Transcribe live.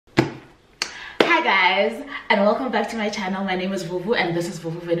Hi guys, and welcome back to my channel. My name is Vuvu and this is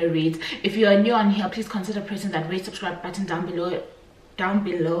Vuvu When It Reads. If you are new on here, please consider pressing that red subscribe button down below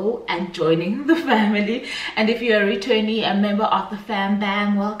and joining the family. And if you're a returnee, a member of the fam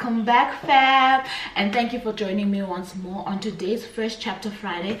bam, welcome back fam, and thank you for joining me once more on today's first chapter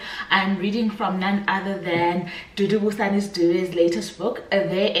Friday. I'm reading from none other than Dudu Busani-Dube's latest book,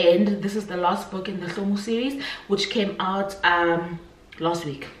 Their End. This is the last book in the Hlomu series, which came out last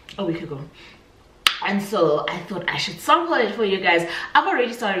week, a week ago. And so I thought I should sample it for you guys. I've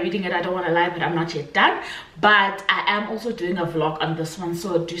already started reading it, I don't want to lie, but I'm not yet done. But I am also doing a vlog on this one,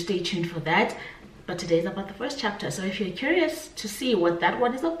 so do stay tuned for that. But today's about the first chapter, so if you're curious to see what that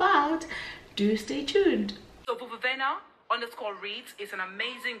one is about, do stay tuned. So Vuvu_reads is an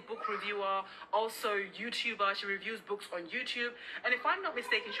amazing book reviewer, also YouTuber. She reviews books on YouTube, and if I'm not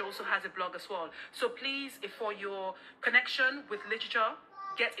mistaken, she also has a blog as well. So please, if for your connection with literature,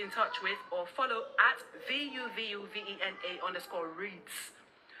 get in touch with or follow at VUVUVENA_reads.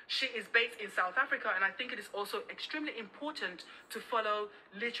 She is based in South Africa, and I think it is also extremely important to follow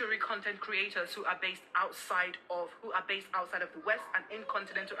literary content creators who are based outside of the West and in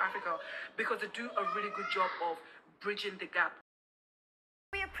continental Africa, because they do a really good job of bridging the gap.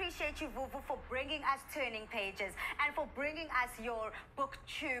 We appreciate you, Vuvu, for bringing us Turning Pages and for bringing us your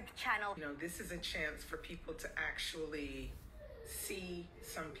BookTube channel. You know, this is a chance for people to actually see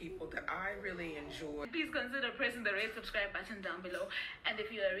some people that I really enjoy. Please consider pressing the red subscribe button down below, and if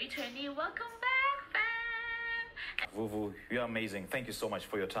you're a returnee, welcome back fam. Vuvu, you're amazing. Thank you so much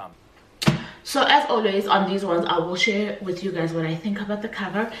for your time. So as always on these ones, I will share with you guys what I think about the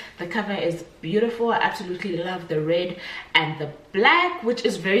cover. The cover is beautiful. I absolutely love the red and the black, which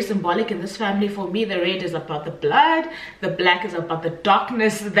is very symbolic in this family. For me, the red is about the blood, the black is about the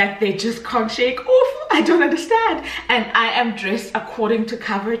darkness that they just can't shake off. I don't understand. And I am dressed according to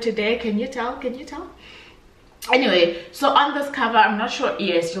cover today. Can you tell? Can you tell? Anyway, so on this cover, I'm not sure,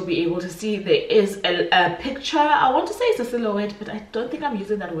 yes, you'll be able to see there is a picture. I want to say it's a silhouette, but I don't think I'm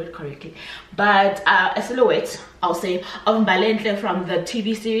using that word correctly. But a silhouette, I'll say, of Mbalenhle from the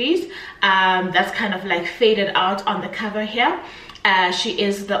TV series. That's kind of like faded out on the cover here. She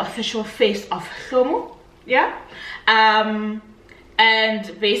is the official face of Hlomu, yeah. And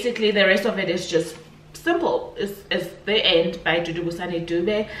basically the rest of it is just simple. It's The End by Dudu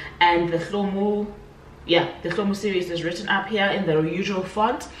Busani-Dube, and the Hlomu, yeah, the Hlomu series is written up here in the usual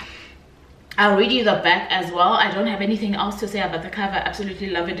font. I'll read you the back as well. I don't have anything else to say about the cover.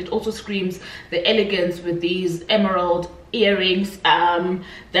 Absolutely love it. It also screams the elegance with these emerald earrings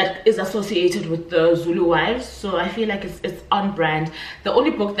that is associated with the Zulu wives. So I feel like it's on brand. The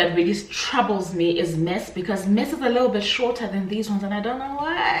only book that really troubles me is Mess, because Mess is a little bit shorter than these ones, and I don't know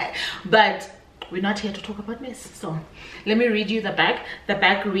why. But we're not here to talk about Mess. So let me read you the back. The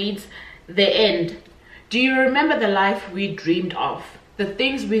back reads, The End. Do you remember the life we dreamed of? The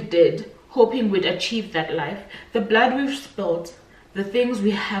things we did, hoping we'd achieve that life. The blood we've spilled. The things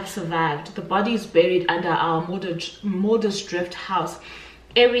we have survived. The bodies buried under our modest drift house.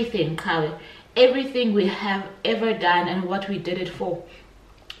 Everything, Kale. Everything we have ever done and what we did it for.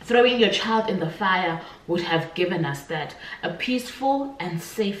 Throwing your child in the fire would have given us that. A peaceful and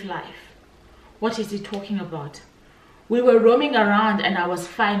safe life. What is he talking about? We were roaming around and I was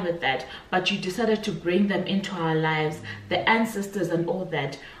fine with that, but you decided to bring them into our lives, the ancestors and all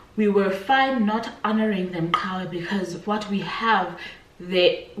that. We were fine not honoring them, Kawe, because what have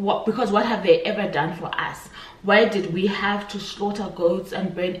they ever done for us? Why did we have to slaughter goats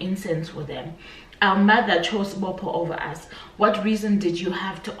and burn incense for them? Our mother chose Bopo over us. What reason did you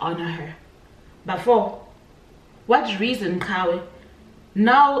have to honor her? Bafo, what reason, Kawe?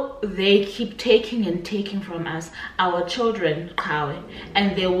 Now they keep taking and taking from us, our children, Kawe,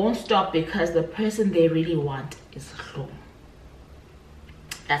 and they won't stop because the person they really want is Hlomu.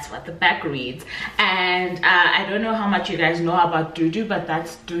 That's what the back reads. And I don't know how much you guys know about Dudu, but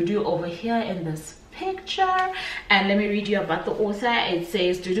that's Dudu over here in this picture. And let me read you about the author. It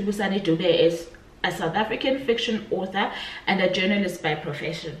says Dudu Busani-Dube is a South African fiction author and a journalist by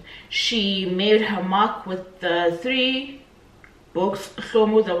profession. She made her mark with the 3 books,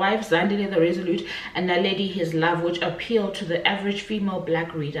 Hlomu, The Wife, Zandile the Resolute, and Naledi His Love, which appeal to the average female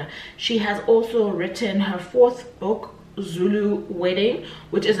black reader. She has also written her 4th book, Zulu Wedding,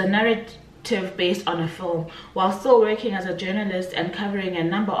 which is a narrative based on a film. While still working as a journalist and covering a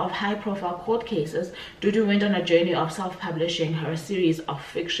number of high-profile court cases, Dudu went on a journey of self-publishing her series of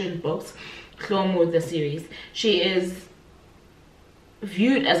fiction books, Hlomu the series. She is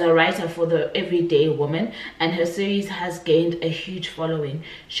viewed as a writer for the everyday woman, and her series has gained a huge following.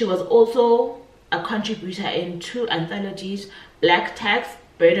 She was also a contributor in 2 anthologies, Black Tax,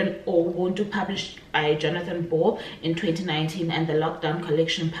 Burden or Ubuntu, published by Jonathan Ball in 2019, and the Lockdown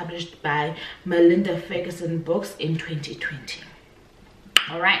Collection, published by Melinda Ferguson Books in 2020.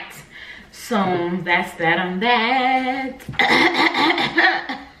 All right, so that's that on that.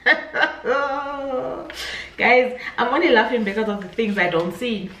 Guys, I'm only laughing because of the things I don't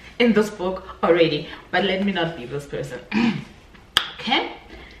see in this book already, but let me not be this person. Okay,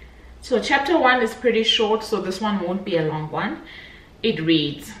 so chapter 1 is pretty short, so this one won't be a long one. It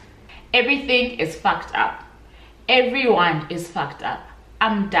reads, everything is fucked up. Everyone is fucked up.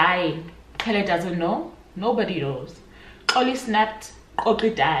 I'm dying. Kelly doesn't know. Nobody knows. Oli snapped. Obi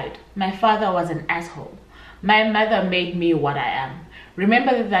died. My father was an asshole. My mother made me what I am.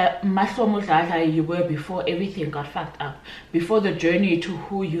 Remember that Hlomu you were before everything got fucked up, before the journey to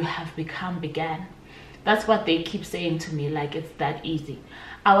who you have become began. That's what they keep saying to me, like it's that easy.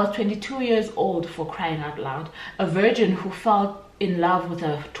 I was 22 years old, for crying out loud, a virgin who fell in love with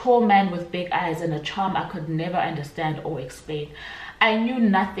a tall man with big eyes and a charm I could never understand or explain. I knew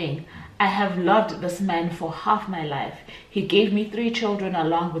nothing. I have loved this man for half my life. He gave me 3 children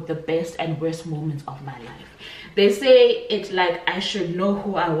along with the best and worst moments of my life. They say it like I should know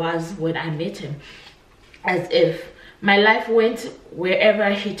who I was when I met him, as if my life went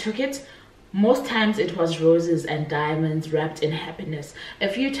wherever he took it. Most times it was roses and diamonds wrapped in happiness. A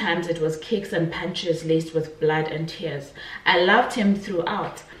few times it was kicks and punches laced with blood and tears. I loved him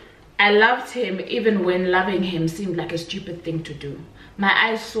throughout. I loved him even when loving him seemed like a stupid thing to do. My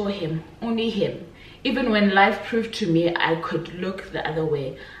eyes saw him, only him. Even when life proved to me I could look the other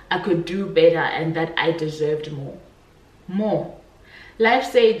way, I could do better, and that I deserved more. More. Life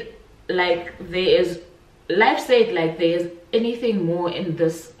said like there is anything more in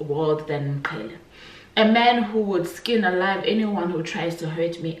this world than Mqele. A man who would skin alive anyone who tries to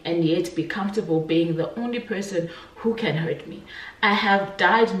hurt me, and yet be comfortable being the only person who can hurt me. I have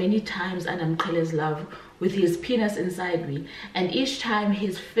died many times under Mqele's love, with his penis inside me, and each time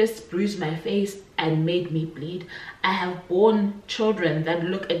his fist bruised my face and made me bleed. I have borne children that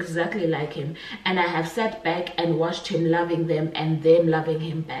look exactly like him, and I have sat back and watched him loving them and them loving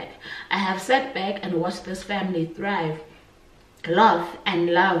him back. I have sat back and watched this family thrive, laugh and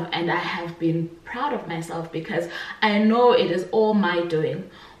love, and I have been proud of myself because I know it is all my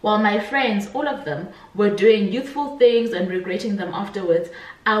doing. While my friends, all of them, were doing youthful things and regretting them afterwards,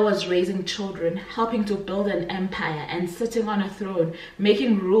 I was raising children, helping to build an empire, and sitting on a throne,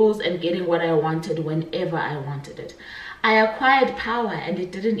 making rules and getting what I wanted whenever I wanted it. I acquired power, and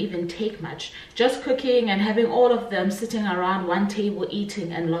it didn't even take much, just cooking and having all of them sitting around one table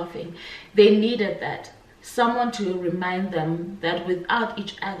eating and laughing. They needed that. Someone to remind them that without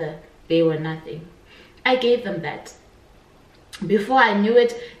each other, they were nothing. I gave them that. Before I knew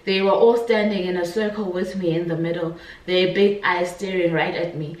it, they were all standing in a circle with me in the middle, their big eyes staring right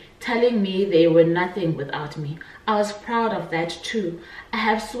at me, telling me they were nothing without me. I was proud of that too. I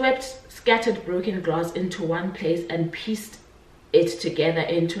have swept scattered broken glass into one place and pieced it together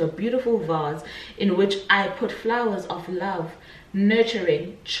into a beautiful vase in which I put flowers of love,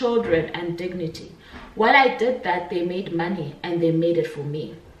 nurturing, children, and dignity. While I did that, they made money, and they made it for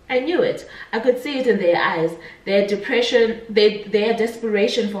me. I knew it. I could see it in their eyes, their depression, their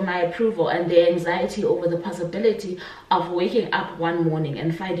desperation for my approval, and their anxiety over the possibility of waking up one morning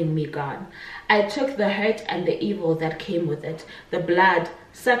and finding me gone. I took the hurt and the evil that came with it, the blood,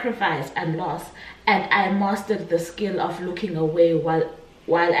 sacrifice, and loss, and I mastered the skill of looking away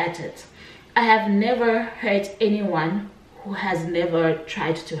while at it. I have never hurt anyone who has never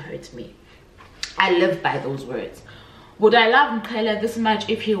tried to hurt me. I live by those words. Would I love Mqele this much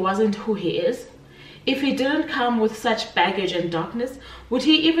if he wasn't who he is? If he didn't come with such baggage and darkness, would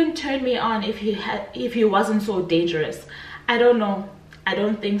he even turn me on if he wasn't so dangerous? I don't know. I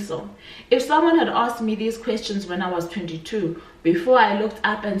don't think so. If someone had asked me these questions when I was 22, before I looked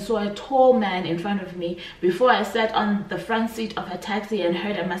up and saw a tall man in front of me, before I sat on the front seat of a taxi and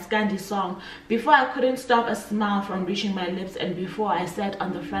heard a Maskandi song, before I couldn't stop a smile from reaching my lips, and before I sat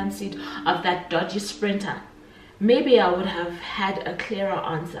on the front seat of that dodgy Sprinter, maybe I would have had a clearer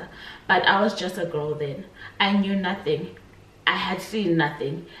answer, but I was just a girl then. I knew nothing. I had seen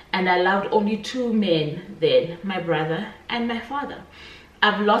nothing, and I loved only 2 men then, my brother and my father.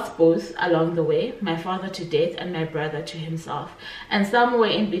 I've lost both along the way, my father to death and my brother to himself. And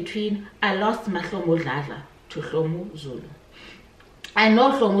somewhere in between, I lost my Hlomu to Hlomu Zulu. I know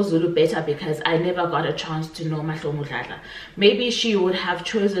Hlomu Zulu better because I never got a chance to know my Hlomu. Maybe she would have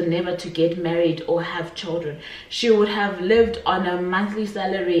chosen never to get married or have children. She would have lived on a monthly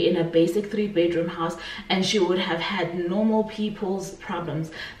salary in a basic 3-bedroom house, and she would have had normal people's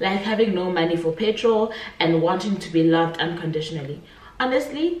problems, like having no money for petrol and wanting to be loved unconditionally.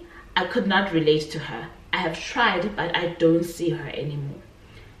 Honestly, I could not relate to her. I have tried, but I don't see her anymore.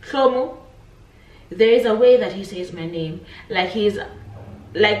 Hlomu, there is a way that he says my name, like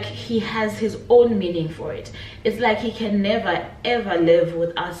he has his own meaning for it. It's like he can never ever live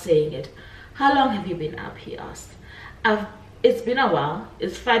without saying it. How long have you been up? He asked. It's been a while.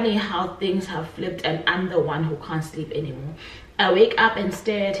 It's funny how things have flipped and I'm the one who can't sleep anymore. I wake up and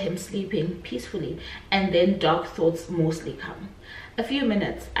stare at him sleeping peacefully, and then dark thoughts mostly come. A few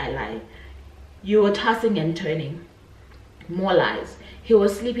minutes, I lie. You were tossing and turning. More lies. He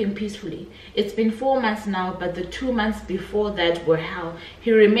was sleeping peacefully. It's been 4 months now, but the 2 months before that were hell.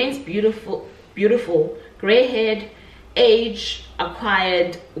 He remains beautiful, gray-haired, age,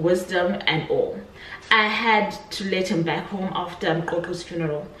 acquired, wisdom, and all. I had to let him back home after Mqoqo's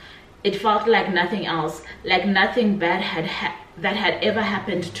funeral. It felt like nothing else, like nothing bad that had ever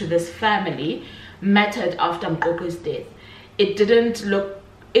happened to this family mattered after Mqoqo's death. It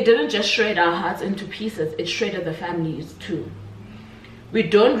didn't just shred our hearts into pieces, it shredded the families too. We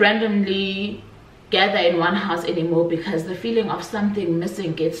don't randomly gather in one house anymore because the feeling of something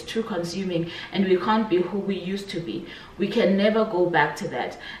missing gets too consuming and we can't be who we used to be. We can never go back to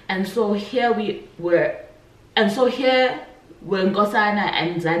that. And so here were Nkosana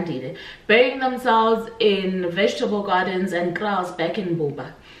and Zandile burying themselves in vegetable gardens and kraals back in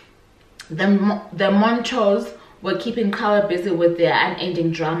Buba. The Monchos were keeping Kawa busy with their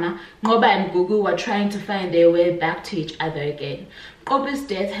unending drama. Ngoba and Gugu were trying to find their way back to each other again. Kobe's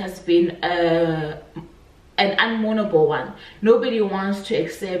death has been an unmournable one. Nobody wants to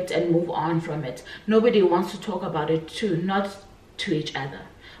accept and move on from it. Nobody wants to talk about it too, not to each other.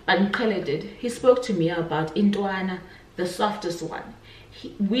 But Nkele did. He spoke to me about Intwana, the softest one.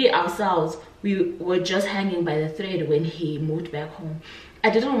 We ourselves, we were just hanging by the thread when he moved back home. I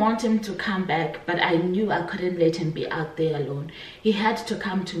didn't want him to come back, but I knew I couldn't let him be out there alone. He had to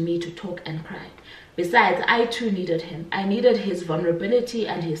come to me to talk and cry. Besides, I too needed him. I needed his vulnerability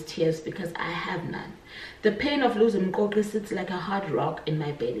and his tears because I have none. The pain of losing Mqoqo sits like a hard rock in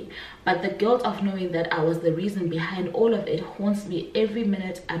my belly, but the guilt of knowing that I was the reason behind all of it haunts me every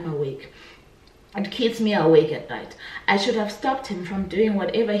minute I'm awake. It keeps me awake at night. I should have stopped him from doing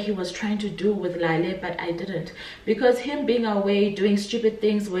whatever he was trying to do with Lale, but I didn't. Because him being away, doing stupid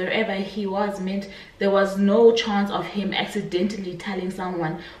things wherever he was meant there was no chance of him accidentally telling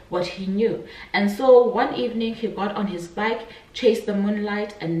someone what he knew. And so one evening he got on his bike, chased the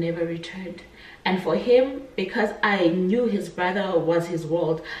moonlight, and never returned. And for him, because I knew his brother was his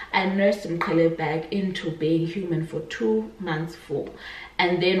world, I nursed Nkele back into being human for 2 months full.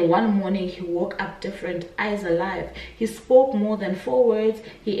 And then one morning he woke up different, eyes alive. He spoke more than 4 words.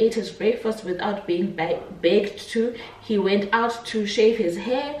 He ate his breakfast without being begged to. He went out to shave his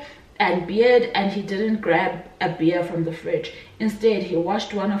hair and beard, and he didn't grab a beer from the fridge. Instead, he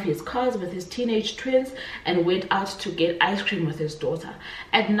washed one of his cars with his teenage twins and went out to get ice cream with his daughter.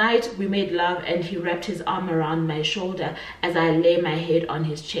 At night, we made love and he wrapped his arm around my shoulder as I lay my head on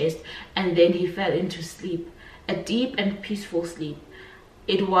his chest, and then he fell into sleep, a deep and peaceful sleep.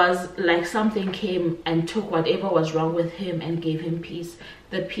 It was like something came and took whatever was wrong with him and gave him peace,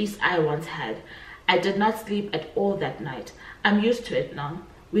 the peace I once had. I did not sleep at all that night. I'm used to it now.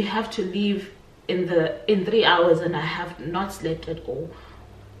 We have to leave in 3 hours and I have not slept at all.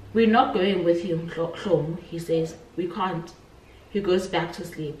 We're not going with you, Hlomu, he says. We can't. He goes back to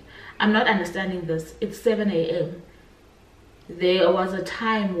sleep. I'm not understanding this. It's 7 a.m. There was a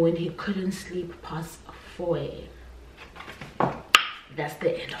time when he couldn't sleep past 4 a.m. That's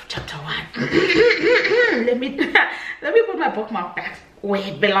the end of chapter 1. let me put my bookmark back where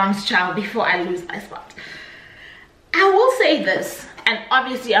it belongs, child, before I lose my spot. I will say this, and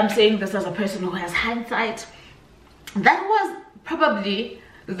obviously I'm saying this as a person who has hindsight. That was probably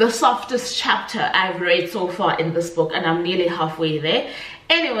the softest chapter I've read so far in this book, and I'm nearly halfway there.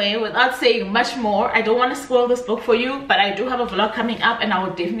 Anyway, without saying much more, I don't want to spoil this book for you, but I do have a vlog coming up and I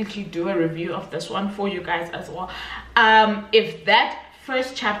will definitely do a review of this one for you guys as well. If that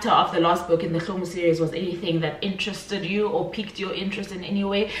first chapter of the last book in the Hlomu series was anything that interested you or piqued your interest in any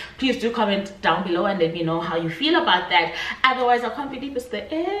way, please do comment down below and let me know how you feel about that. Otherwise, I can't believe it's the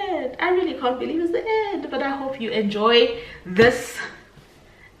end. I really can't believe it's the end, but I hope you enjoy this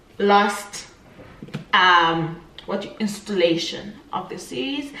last installation of the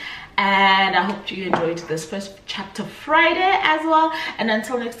series, and I hope you enjoyed this first chapter Friday as well. And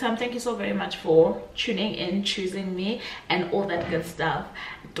until next time, thank you so very much for tuning in, choosing me, and all that good stuff.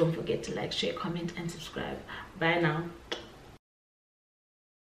 Don't forget to like, share, comment, and subscribe. Bye now.